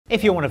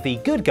If you're one of the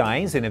good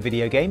guys in a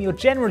video game, you're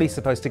generally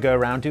supposed to go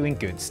around doing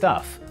good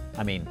stuff.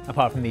 I mean,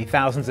 apart from the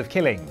thousands of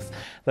killings.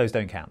 Those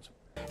don't count.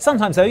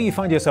 Sometimes though, you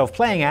find yourself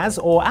playing as,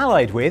 or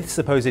allied with,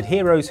 supposed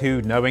heroes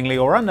who, knowingly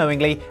or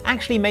unknowingly,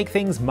 actually make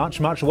things much,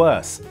 much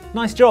worse.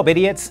 Nice job,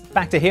 idiots.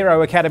 Back to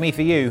Hero Academy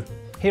for you.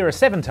 Here are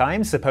 7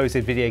 times supposed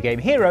video game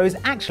heroes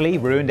actually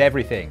ruined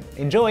everything.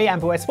 Enjoy, and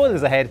beware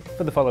spoilers ahead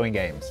for the following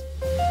games.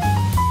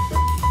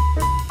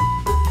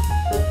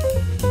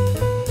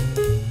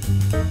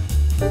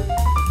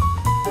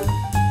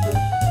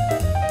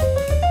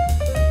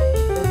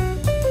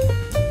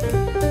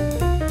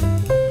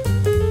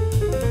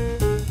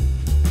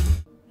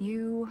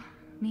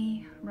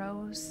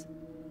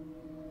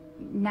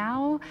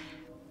 Now,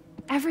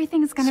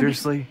 everything's gonna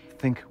Seriously?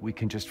 Think we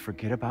can just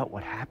forget about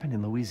what happened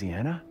in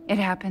Louisiana? It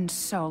happened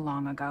so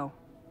long ago.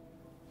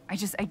 I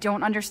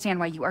don't understand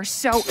why you are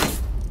so...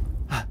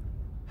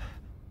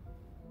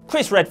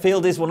 Chris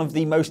Redfield is one of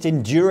the most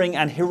enduring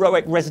and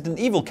heroic Resident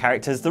Evil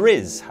characters there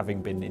is,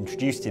 having been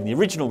introduced in the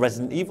original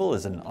Resident Evil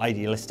as an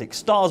idealistic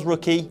STARS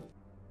rookie.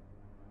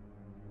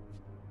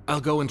 I'll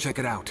go and check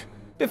it out.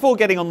 Before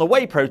getting on the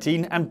whey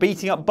protein and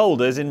beating up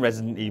boulders in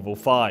Resident Evil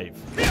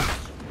 5.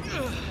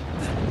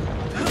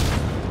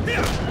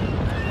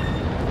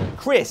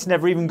 Chris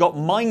never even got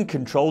mind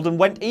controlled and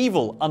went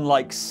evil,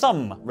 unlike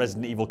some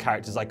Resident Evil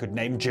characters I could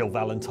name, Jill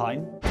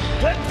Valentine.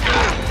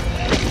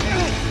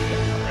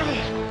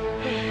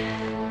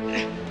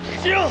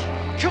 Jill,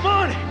 come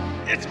on!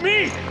 It's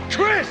me,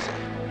 Chris!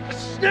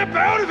 Snap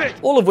out of it!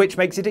 All of which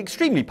makes it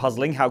extremely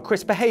puzzling how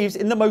Chris behaves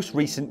in the most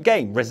recent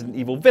game, Resident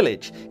Evil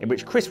Village, in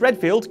which Chris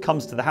Redfield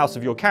comes to the house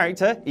of your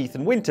character,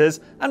 Ethan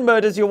Winters, and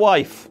murders your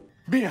wife.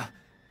 Mia,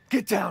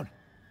 get down!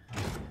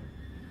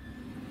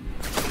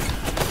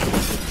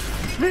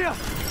 Mia!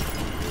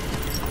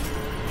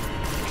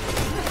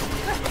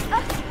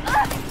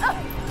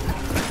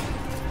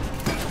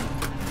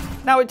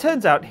 Now it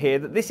turns out here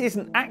that this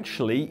isn't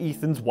actually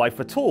Ethan's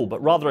wife at all,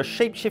 but rather a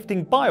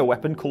shape-shifting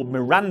bioweapon called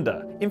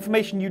Miranda.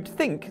 Information you'd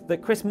think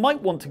that Chris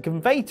might want to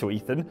convey to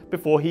Ethan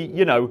before he,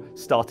 you know,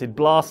 started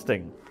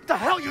blasting. What the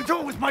hell you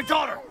doing with my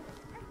daughter?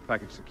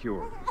 Package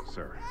secure,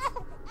 sir.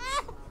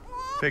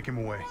 Take him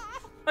away.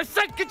 I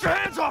said get your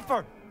hands off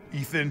her!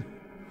 Ethan,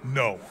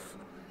 no.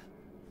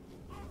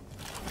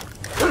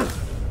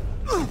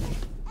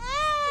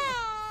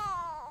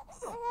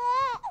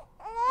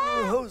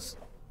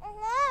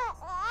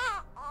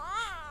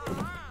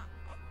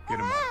 Get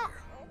him out of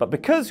here. But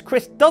because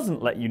Chris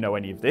doesn't let you know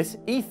any of this,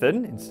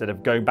 Ethan, instead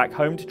of going back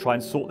home to try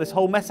and sort this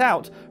whole mess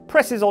out,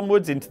 presses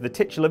onwards into the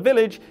titular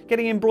village,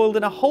 getting embroiled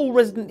in a whole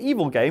Resident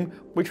Evil game,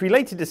 which we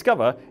later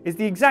discover is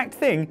the exact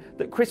thing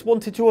that Chris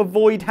wanted to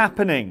avoid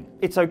happening.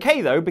 It's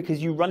okay though,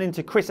 because you run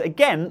into Chris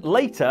again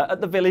later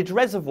at the village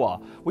reservoir,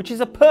 which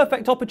is a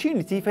perfect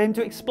opportunity for him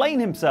to explain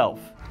himself.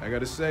 I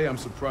gotta say, I'm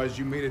surprised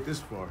you made it this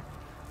far.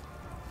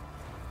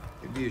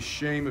 It'd be a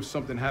shame if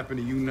something happened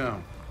to you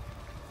now.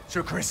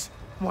 Sure, Chris.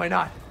 Why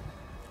not?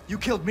 You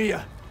killed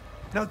Mia.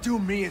 Now do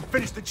me and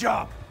finish the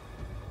job.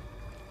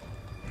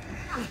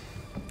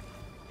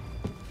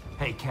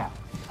 Hey, Cap.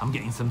 I'm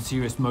getting some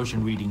serious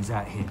motion readings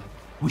out here.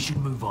 We should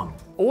move on.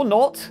 Or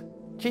not.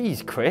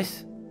 Geez,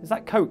 Chris. Is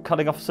that coke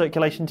cutting off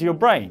circulation to your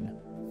brain?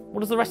 What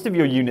does the rest of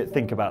your unit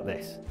think about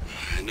this?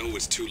 I know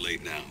it's too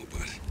late now,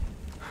 but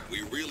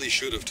we really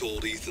should have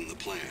told Ethan the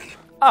plan.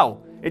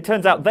 Oh, it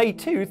turns out they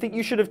too think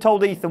you should have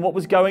told Ethan what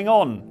was going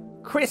on.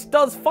 Chris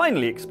does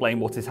finally explain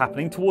what is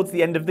happening towards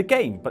the end of the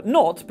game, but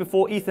not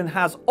before Ethan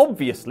has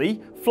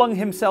obviously flung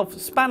himself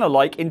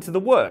spanner-like into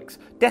the works,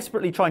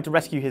 desperately trying to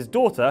rescue his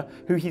daughter,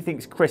 who he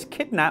thinks Chris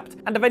kidnapped,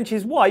 and avenge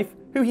his wife,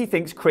 who he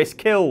thinks Chris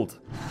killed.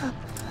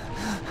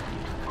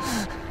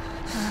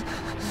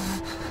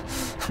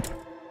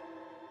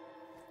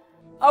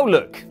 Oh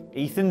look,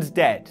 Ethan's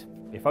dead.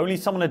 If only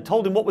someone had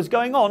told him what was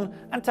going on,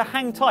 and to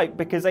hang tight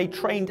because a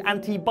trained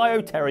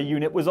anti-bioterror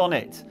unit was on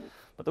it.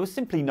 But there was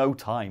simply no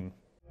time.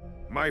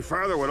 My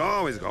father would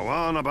always go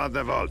on about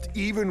the vault,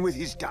 even with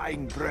his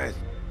dying breath.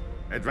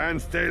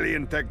 Advanced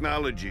alien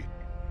technology,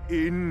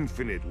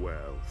 infinite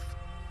wealth,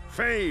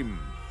 fame,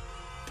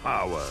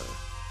 power,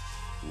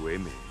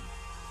 women.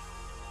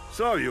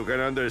 So you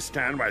can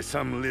understand why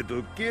some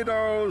little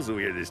kiddos who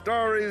hear the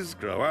stories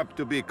grow up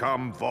to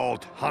become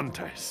vault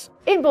hunters.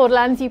 In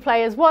Borderlands, you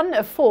play as one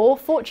of 4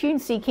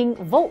 fortune-seeking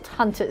vault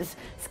hunters,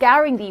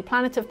 scouring the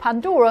planet of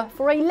Pandora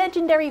for a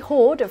legendary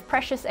hoard of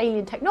precious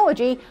alien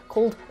technology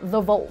called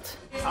the Vault.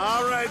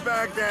 All right,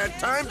 Baghdad,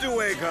 time to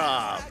wake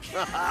up.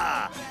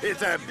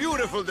 It's a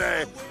beautiful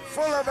day,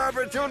 full of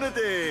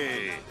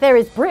opportunity. There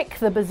is Brick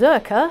the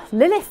Berserker,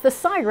 Lilith the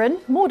Siren,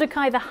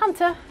 Mordecai the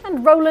Hunter,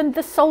 and Roland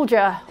the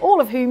Soldier, all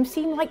of whom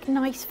seem like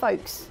nice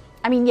folks.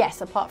 I mean,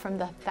 yes, apart from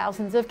the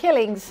thousands of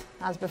killings,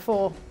 as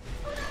before.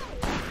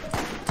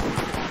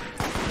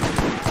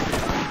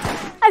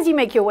 As you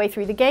make your way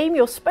through the game,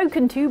 you're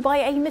spoken to by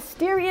a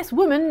mysterious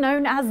woman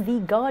known as the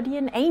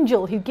Guardian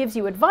Angel, who gives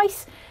you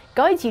advice,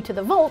 guides you to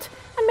the vault,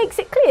 and makes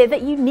it clear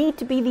that you need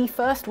to be the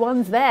first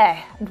ones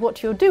there, and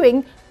what you're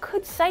doing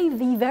could save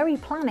the very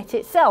planet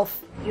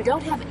itself. You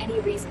don't have any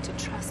reason to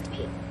trust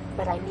me.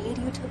 but I need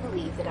you to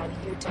believe that I'm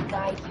here to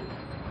guide you.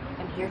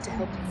 I'm here to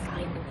help you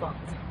find the vault.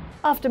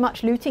 After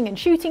much looting and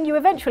shooting, you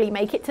eventually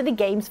make it to the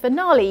game's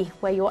finale,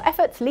 where your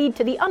efforts lead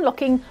to the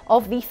unlocking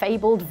of the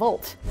fabled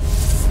vault.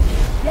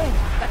 Yay,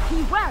 the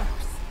key works!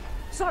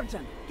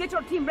 Sergeant, get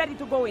your team ready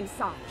to go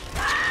inside.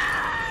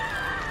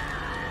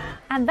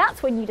 And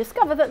that's when you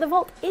discover that the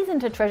vault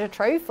isn't a treasure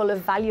trove full of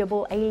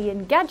valuable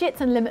alien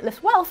gadgets and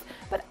limitless wealth,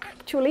 but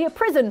actually a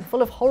prison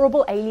full of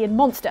horrible alien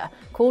monster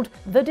called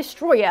the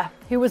Destroyer,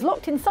 who was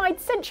locked inside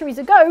centuries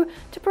ago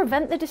to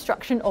prevent the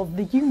destruction of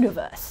the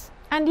universe.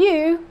 And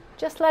you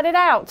just let it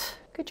out.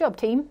 Good job,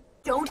 team.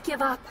 Don't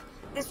give up.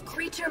 This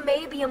creature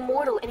may be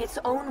immortal in its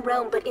own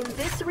realm, but in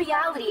this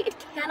reality, it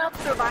cannot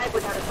survive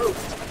without a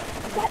host.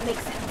 That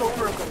makes it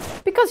vulnerable.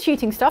 Because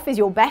shooting stuff is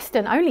your best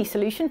and only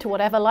solution to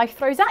whatever life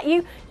throws at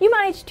you, you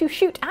manage to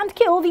shoot and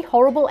kill the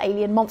horrible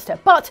alien monster.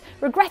 But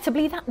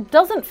regrettably, that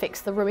doesn't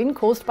fix the ruin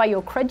caused by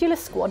your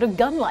credulous squad of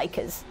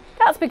gunlikers.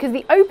 That's because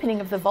the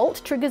opening of the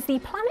vault triggers the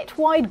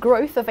planet-wide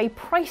growth of a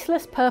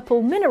priceless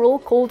purple mineral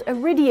called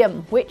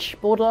iridium, which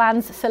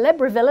Borderlands'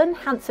 celebrity villain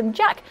Handsome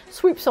Jack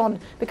swoops on,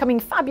 becoming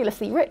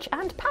fabulously rich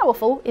and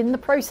powerful in the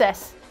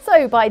process.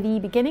 So by the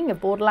beginning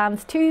of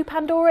Borderlands 2,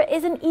 Pandora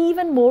is an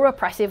even more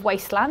oppressive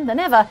wasteland than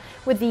ever,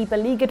 with the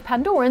beleaguered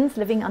Pandorans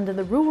living under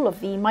the rule of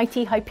the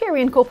mighty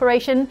Hyperion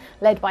Corporation,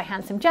 led by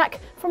Handsome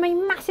Jack, from a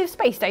massive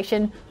space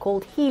station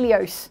called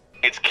Helios.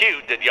 It's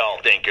cute that y'all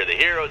think you're the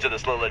heroes of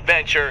this little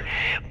adventure,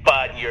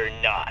 but you're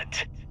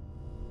not.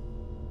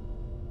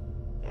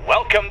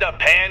 Welcome to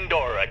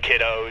Pandora,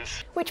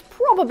 kiddos. Which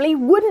probably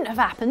wouldn't have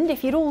happened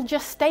if you'd all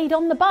just stayed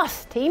on the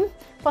bus, team.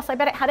 Plus I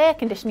bet it had air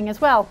conditioning as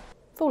well.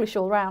 Foolish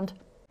all round.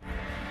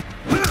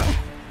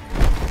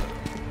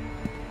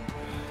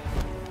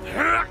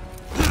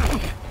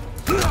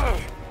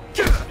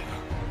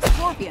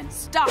 Scorpion,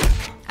 stop!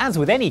 As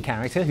with any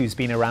character who's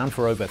been around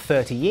for over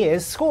 30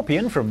 years,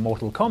 Scorpion from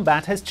Mortal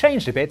Kombat has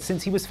changed a bit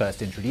since he was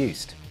first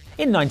introduced.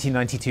 In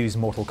 1992's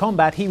Mortal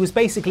Kombat, he was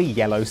basically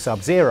yellow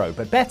Sub-Zero,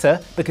 but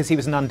better because he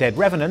was an undead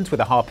revenant with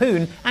a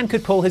harpoon and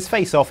could pull his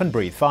face off and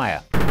breathe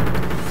fire.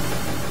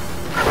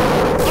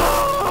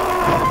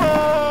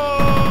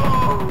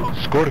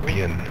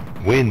 Scorpion,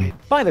 win.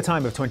 By the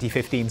time of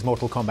 2015's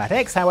Mortal Kombat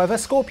X, however,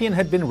 Scorpion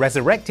had been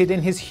resurrected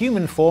in his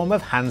human form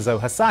of Hanzo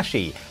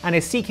Hasashi, and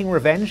is seeking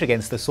revenge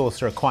against the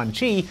sorcerer Quan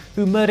Chi,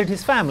 who murdered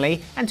his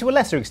family, and to a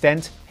lesser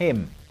extent,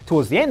 him.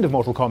 Towards the end of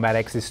Mortal Kombat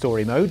X's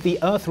story mode, the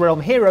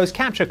Earthrealm heroes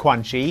capture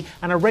Quan Chi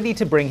and are ready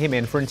to bring him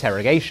in for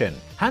interrogation.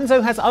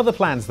 Hanzo has other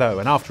plans though,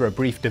 and after a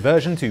brief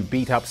diversion to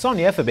beat up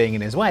Sonya for being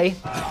in his way,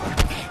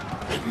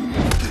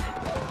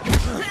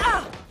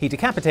 he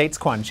decapitates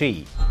Quan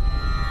Chi.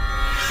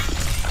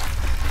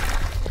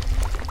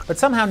 But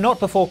somehow not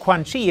before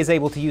Quan Chi is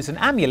able to use an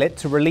amulet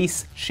to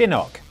release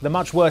Shinnok, the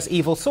much worse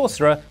evil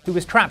sorcerer who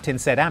was trapped in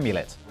said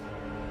amulet.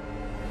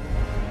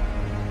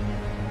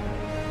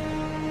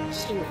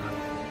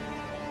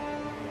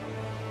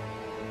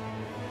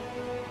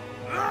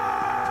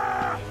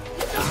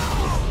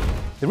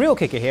 The real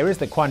kicker here is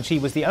that Quan Chi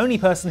was the only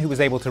person who was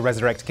able to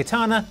resurrect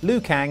Kitana,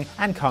 Liu Kang,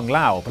 and Kung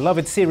Lao,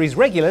 beloved series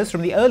regulars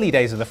from the early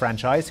days of the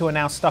franchise who are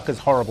now stuck as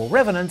horrible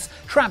revenants,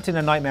 trapped in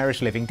a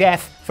nightmarish living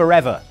death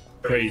forever.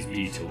 Praise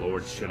be to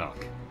Lord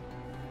Shinnok.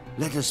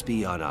 Let us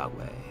be on our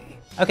way.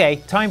 Okay,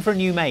 time for a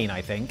new main,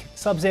 I think.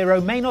 Sub-Zero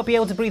may not be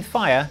able to breathe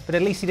fire, but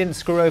at least he didn't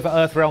screw over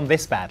Earthrealm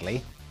this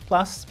badly.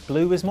 Plus,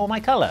 blue is more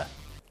my colour.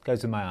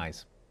 Goes with my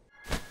eyes.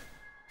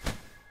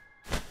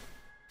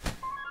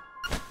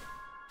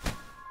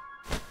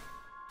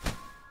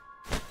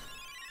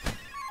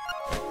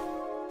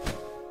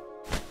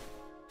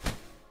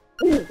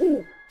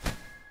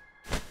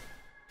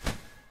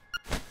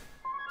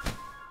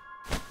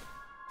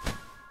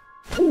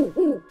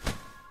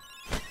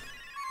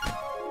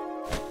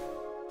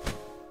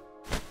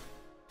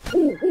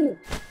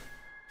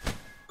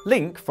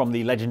 Link from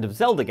the Legend of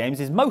Zelda games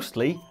is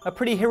mostly a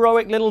pretty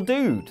heroic little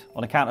dude,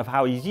 on account of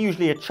how he's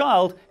usually a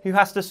child who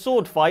has to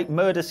sword fight,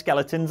 murder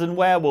skeletons and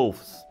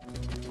werewolves.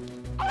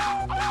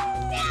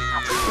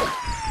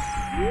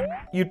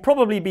 You'd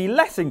probably be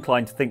less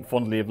inclined to think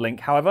fondly of Link,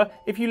 however,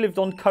 if you lived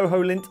on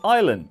Koholint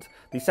Island,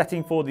 the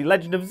setting for The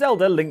Legend of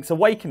Zelda Link's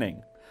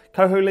Awakening.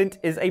 Koholint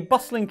is a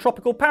bustling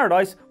tropical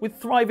paradise with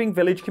thriving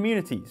village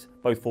communities,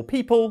 both for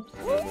people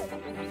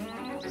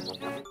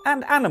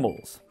and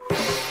animals,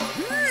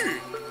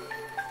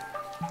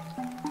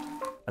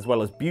 as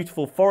well as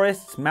beautiful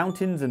forests,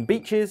 mountains and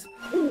beaches.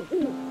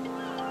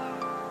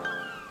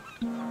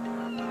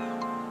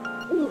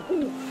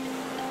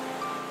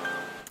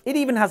 It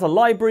even has a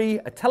library,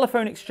 a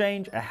telephone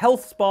exchange, a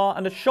health spa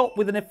and a shop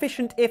with an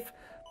efficient, if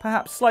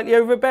perhaps slightly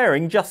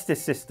overbearing,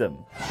 justice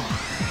system.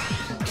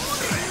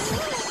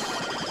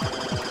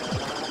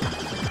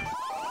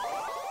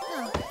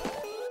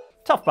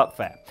 Tough but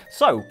fair.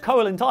 So,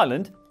 Koholint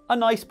Island, a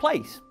nice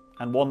place,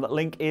 and one that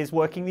Link is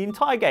working the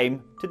entire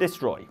game to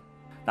destroy.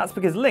 That's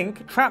because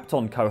Link, trapped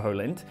on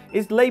Koholint,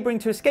 is labouring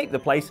to escape the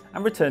place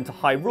and return to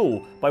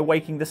Hyrule by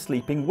waking the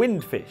sleeping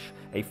Windfish,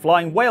 a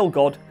flying whale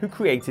god who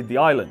created the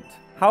island.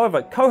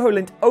 However,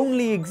 Koholint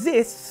only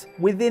exists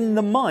within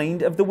the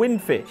mind of the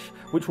windfish,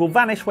 which will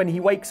vanish when he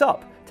wakes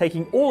up,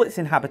 taking all its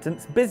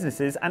inhabitants,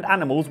 businesses and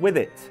animals with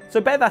it. So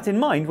bear that in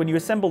mind when you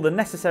assemble the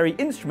necessary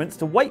instruments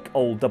to wake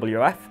old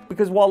WF,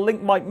 because while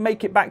Link might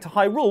make it back to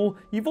Hyrule,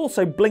 you've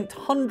also blinked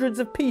hundreds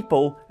of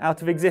people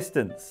out of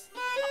existence.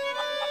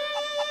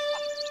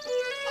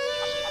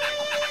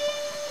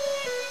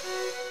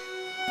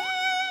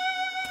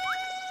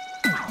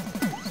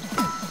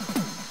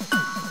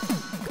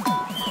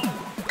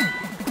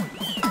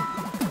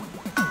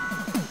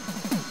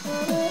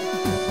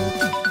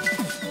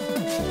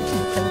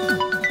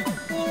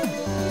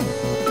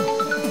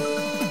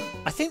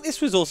 I think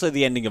this was also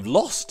the ending of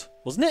Lost,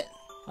 wasn't it?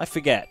 I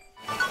forget.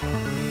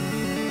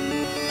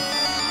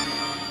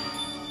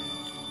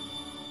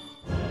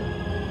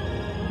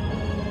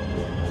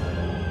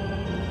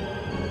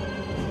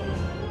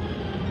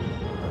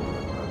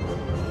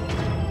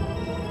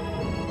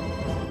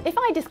 If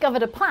I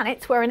discovered a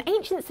planet where an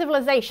ancient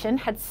civilization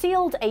had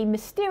sealed a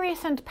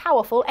mysterious and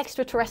powerful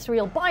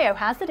extraterrestrial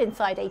biohazard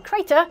inside a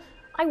crater,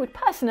 I would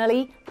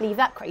personally leave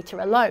that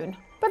crater alone.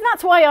 But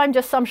that's why I'm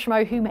just some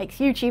schmo who makes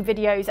YouTube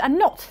videos and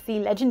not the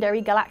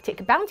legendary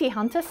galactic bounty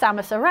hunter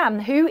Samus Aran,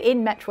 who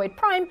in Metroid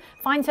Prime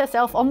finds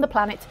herself on the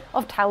planet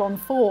of Talon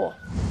 4.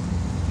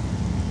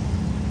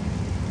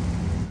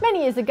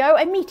 Many years ago,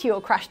 a meteor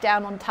crashed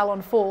down on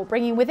Talon 4,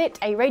 bringing with it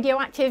a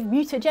radioactive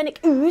mutagenic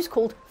ooze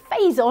called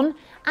Phazon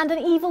and an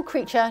evil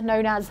creature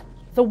known as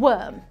the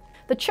Worm.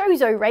 The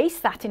Chozo race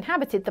that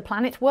inhabited the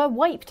planet were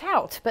wiped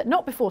out, but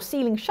not before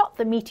sealing shut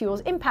the meteor's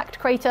impact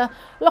crater,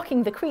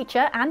 locking the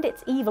creature and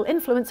its evil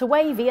influence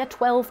away via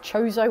 12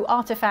 Chozo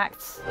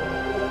artifacts.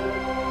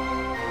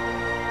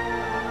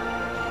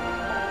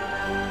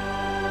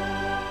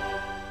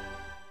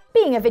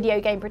 Being a video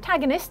game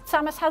protagonist,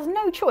 Samus has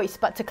no choice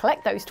but to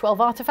collect those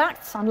 12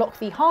 artifacts, unlock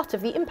the heart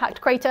of the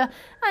impact crater,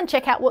 and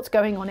check out what's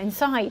going on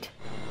inside.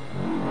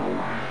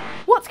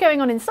 What's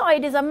going on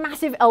inside is a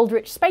massive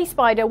eldritch space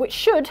spider which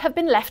should have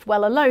been left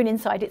well alone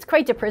inside its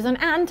crater prison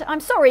and,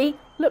 I'm sorry,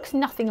 looks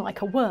nothing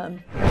like a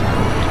worm.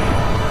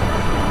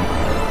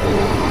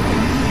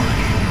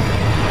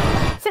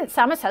 Since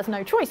Samus has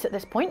no choice at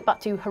this point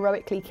but to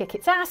heroically kick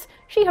its ass,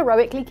 she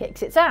heroically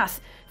kicks its ass,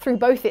 through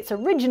both its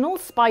original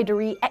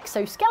spidery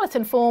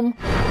exoskeleton form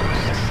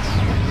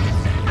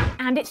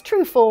and its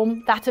true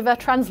form, that of a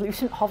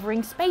translucent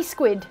hovering space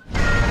squid.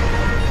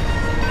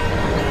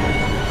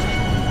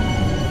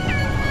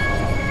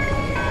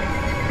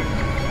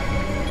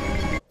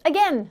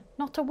 Again,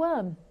 not a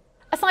worm.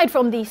 Aside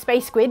from the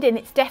space squid in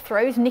its death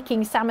throes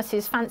nicking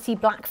Samus's fancy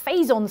black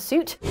Phazon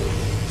suit,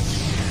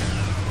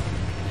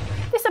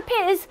 this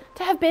appears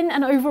to have been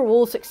an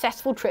overall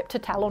successful trip to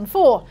Talon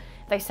 4.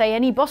 They say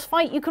any boss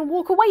fight you can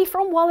walk away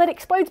from while it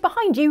explodes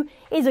behind you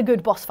is a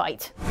good boss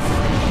fight.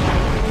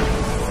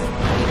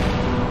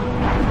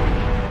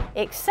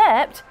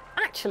 Except,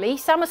 actually,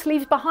 Samus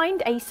leaves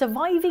behind a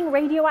surviving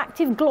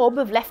radioactive glob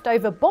of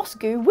leftover boss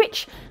goo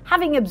which,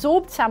 having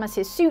absorbed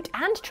Samus's suit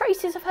and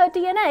traces of her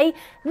DNA,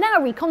 now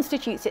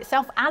reconstitutes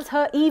itself as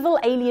her evil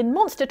alien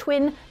monster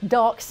twin,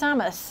 Dark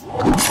Samus.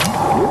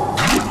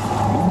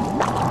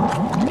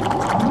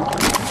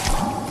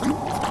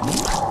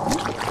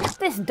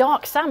 This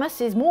Dark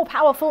Samus is more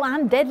powerful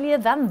and deadlier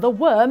than the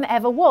Worm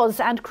ever was,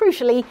 and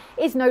crucially,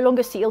 is no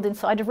longer sealed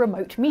inside a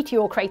remote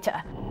meteor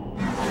crater.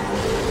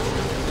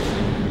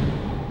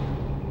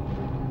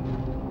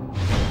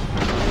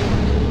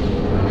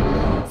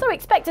 So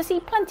expect to see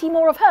plenty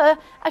more of her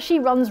as she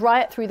runs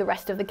riot through the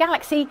rest of the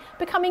galaxy,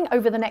 becoming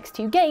over the next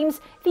 2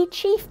 games the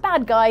chief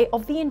bad guy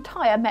of the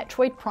entire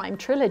Metroid Prime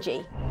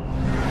trilogy.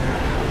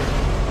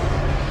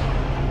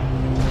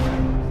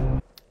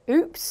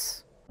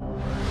 Oops.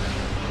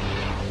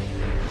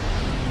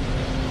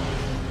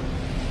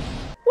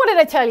 What did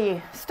I tell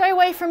you? Stay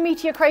away from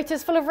meteor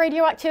craters full of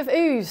radioactive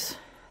ooze.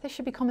 This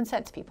should be common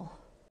sense, people.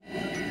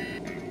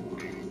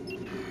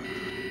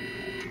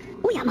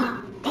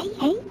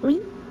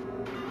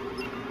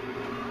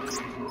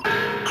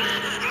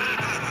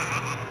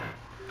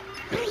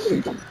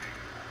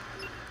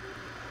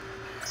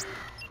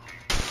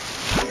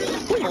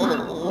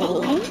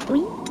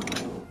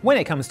 When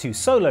it comes to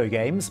solo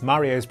games,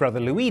 Mario's brother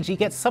Luigi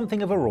gets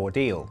something of a raw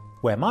deal.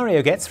 Where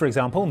Mario gets, for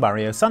example,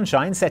 Mario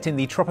Sunshine set in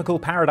the tropical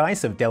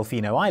paradise of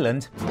Delfino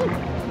Island,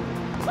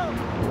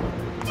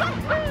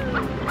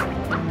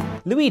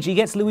 Luigi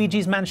gets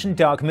Luigi's Mansion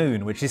Dark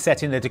Moon, which is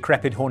set in a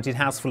decrepit haunted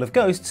house full of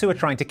ghosts who are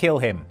trying to kill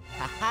him.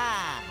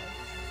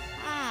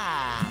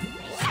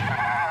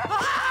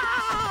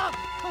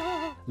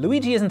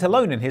 Luigi isn't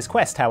alone in his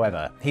quest,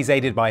 however. He's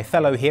aided by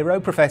fellow hero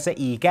Professor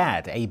E.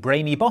 Gadd, a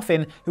brainy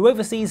boffin who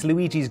oversees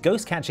Luigi's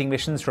ghost-catching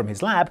missions from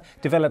his lab,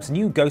 develops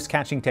new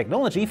ghost-catching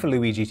technology for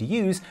Luigi to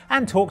use,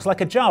 and talks like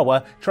a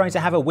Jawa trying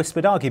to have a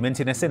whispered argument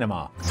in a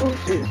cinema.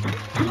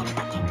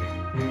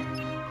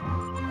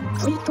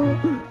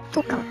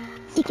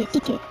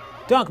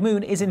 Dark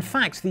Moon is in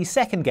fact the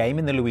second game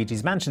in the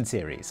Luigi's Mansion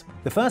series.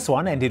 The first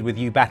one ended with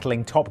you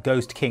battling top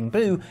ghost King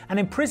Boo and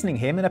imprisoning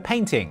him in a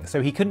painting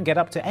so he couldn't get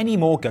up to any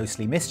more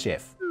ghostly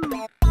mischief.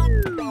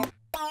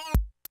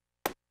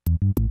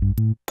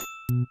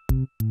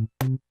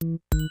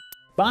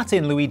 But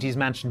in Luigi's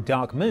Mansion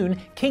Dark Moon,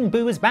 King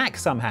Boo is back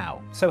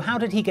somehow. So how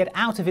did he get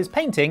out of his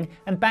painting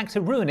and back to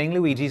ruining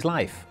Luigi's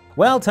life?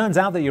 Well, turns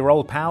out that your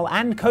old pal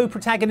and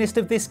co-protagonist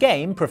of this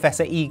game,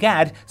 Professor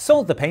Egad,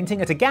 sold the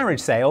painting at a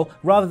garage sale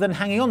rather than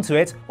hanging onto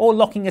it or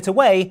locking it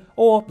away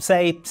or,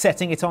 say,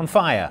 setting it on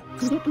fire.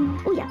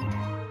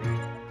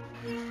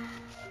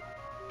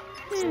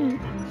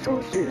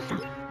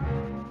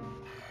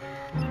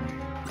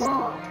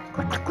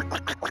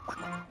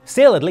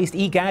 Still, at least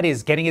Egad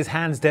is getting his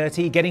hands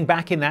dirty, getting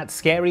back in that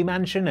scary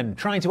mansion and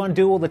trying to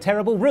undo all the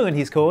terrible ruin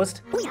he's caused.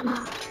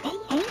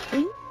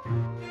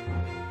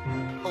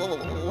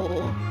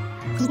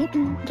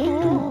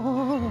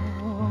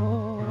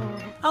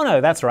 Oh no,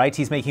 that's right,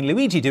 he's making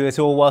Luigi do it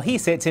all while he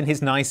sits in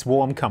his nice,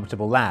 warm,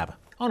 comfortable lab.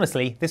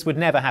 Honestly, this would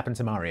never happen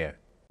to Mario.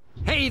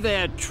 Hey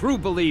there, true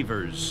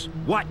believers!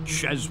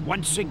 Watch as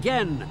once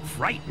again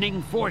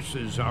frightening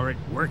forces are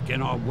at work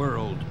in our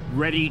world,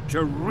 ready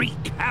to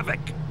wreak havoc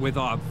with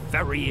our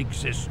very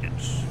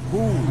existence. Who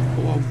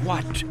or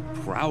what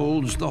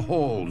prowls the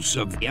halls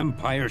of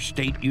Empire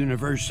State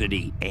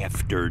University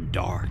after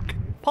dark?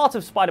 Part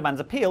of Spider-Man's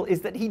appeal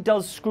is that he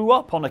does screw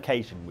up on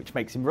occasion, which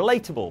makes him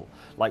relatable,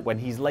 like when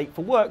he's late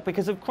for work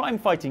because of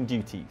crime-fighting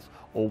duties,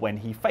 or when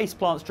he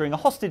faceplants during a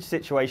hostage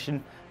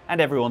situation and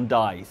everyone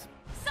dies.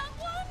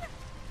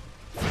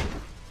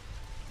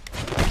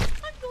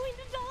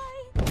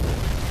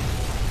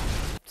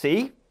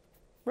 See?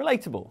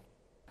 Relatable.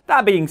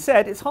 That being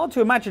said, it's hard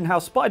to imagine how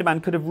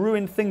Spider-Man could have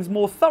ruined things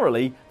more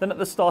thoroughly than at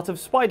the start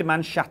of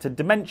Spider-Man Shattered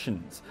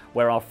Dimensions,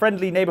 where our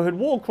friendly neighbourhood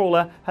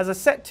wallcrawler has a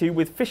set-to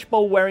with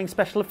fishbowl-wearing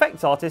special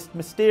effects artist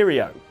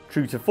Mysterio.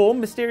 True to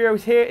form, Mysterio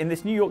is here in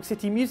this New York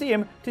City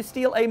museum to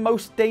steal a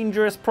most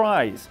dangerous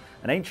prize,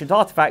 an ancient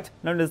artifact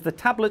known as the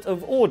Tablet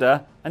of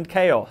Order and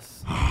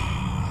Chaos.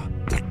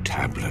 The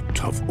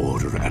Tablet of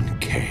Order and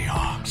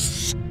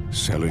Chaos.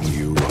 Selling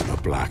you on the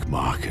black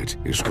market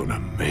is gonna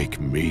make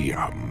me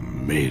a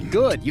mint.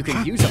 Good, you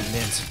can use a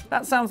mint.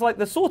 That sounds like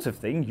the sort of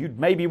thing you'd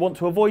maybe want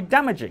to avoid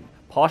damaging,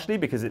 partially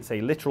because it's a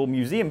literal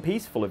museum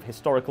piece full of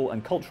historical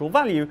and cultural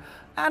value,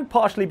 and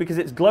partially because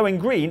it's glowing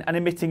green and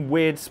emitting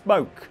weird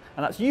smoke,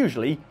 and that's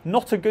usually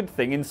not a good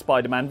thing in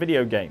Spider-Man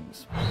video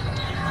games.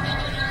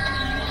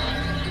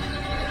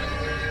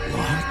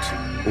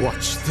 What?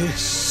 What's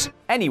this?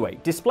 Anyway,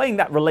 displaying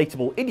that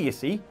relatable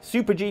idiocy,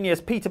 super genius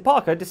Peter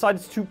Parker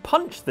decides to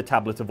punch the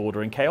Tablet of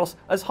Order and Chaos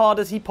as hard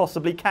as he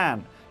possibly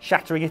can,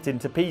 shattering it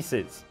into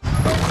pieces.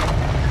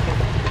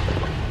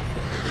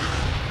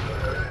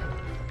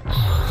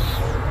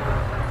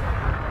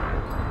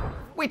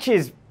 Which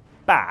is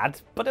bad,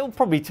 but it'll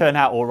probably turn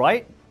out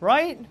alright,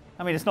 right?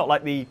 I mean, it's not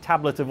like the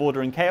Tablet of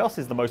Order and Chaos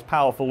is the most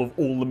powerful of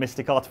all the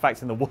mystic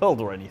artifacts in the world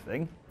or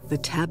anything. The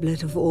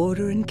Tablet of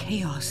Order and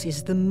Chaos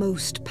is the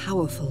most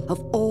powerful of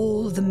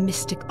all the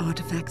mystic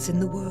artifacts in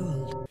the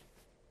world.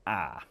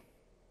 Ah.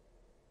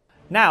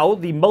 Now,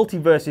 the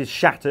multiverse is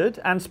shattered,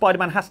 and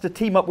Spider-Man has to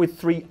team up with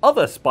 3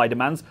 other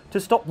Spider-Mans to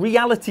stop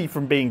reality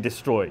from being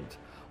destroyed.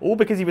 All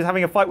because he was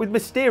having a fight with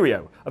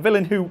Mysterio, a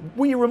villain who,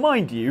 we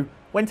remind you,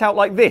 went out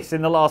like this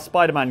in the last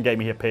Spider-Man game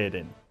he appeared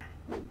in.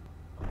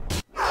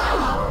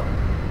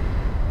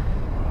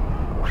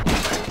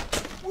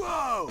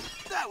 Whoa!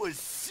 That was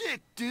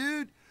sick,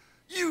 dude!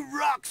 You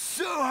rock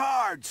so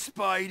hard,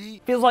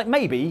 Spidey! Feels like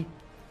maybe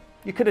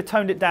you could have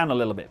toned it down a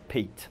little bit,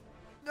 Pete.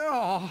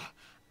 Oh,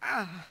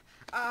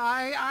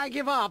 I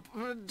give up.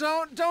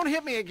 Don't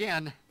hit me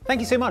again. Thank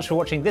you so much for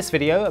watching this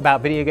video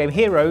about video game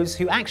heroes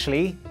who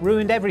actually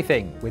ruined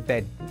everything with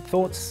their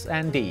thoughts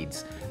and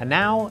deeds. And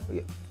now,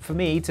 for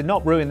me to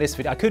not ruin this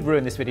video, I could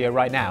ruin this video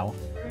right now.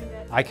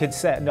 I could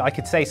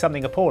say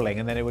something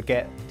appalling and then it would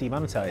get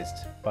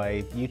demonetized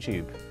by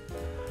YouTube.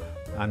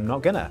 I'm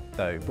not gonna,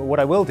 though. But what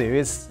I will do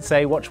is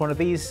say watch one of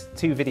these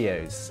 2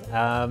 videos.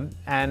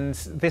 And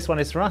this one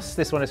is from us,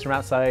 this one is from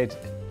Outside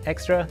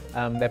Extra.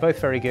 They're both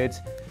very good,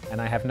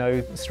 and I have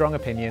no strong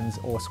opinions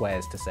or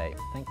swears to say.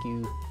 Thank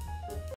you.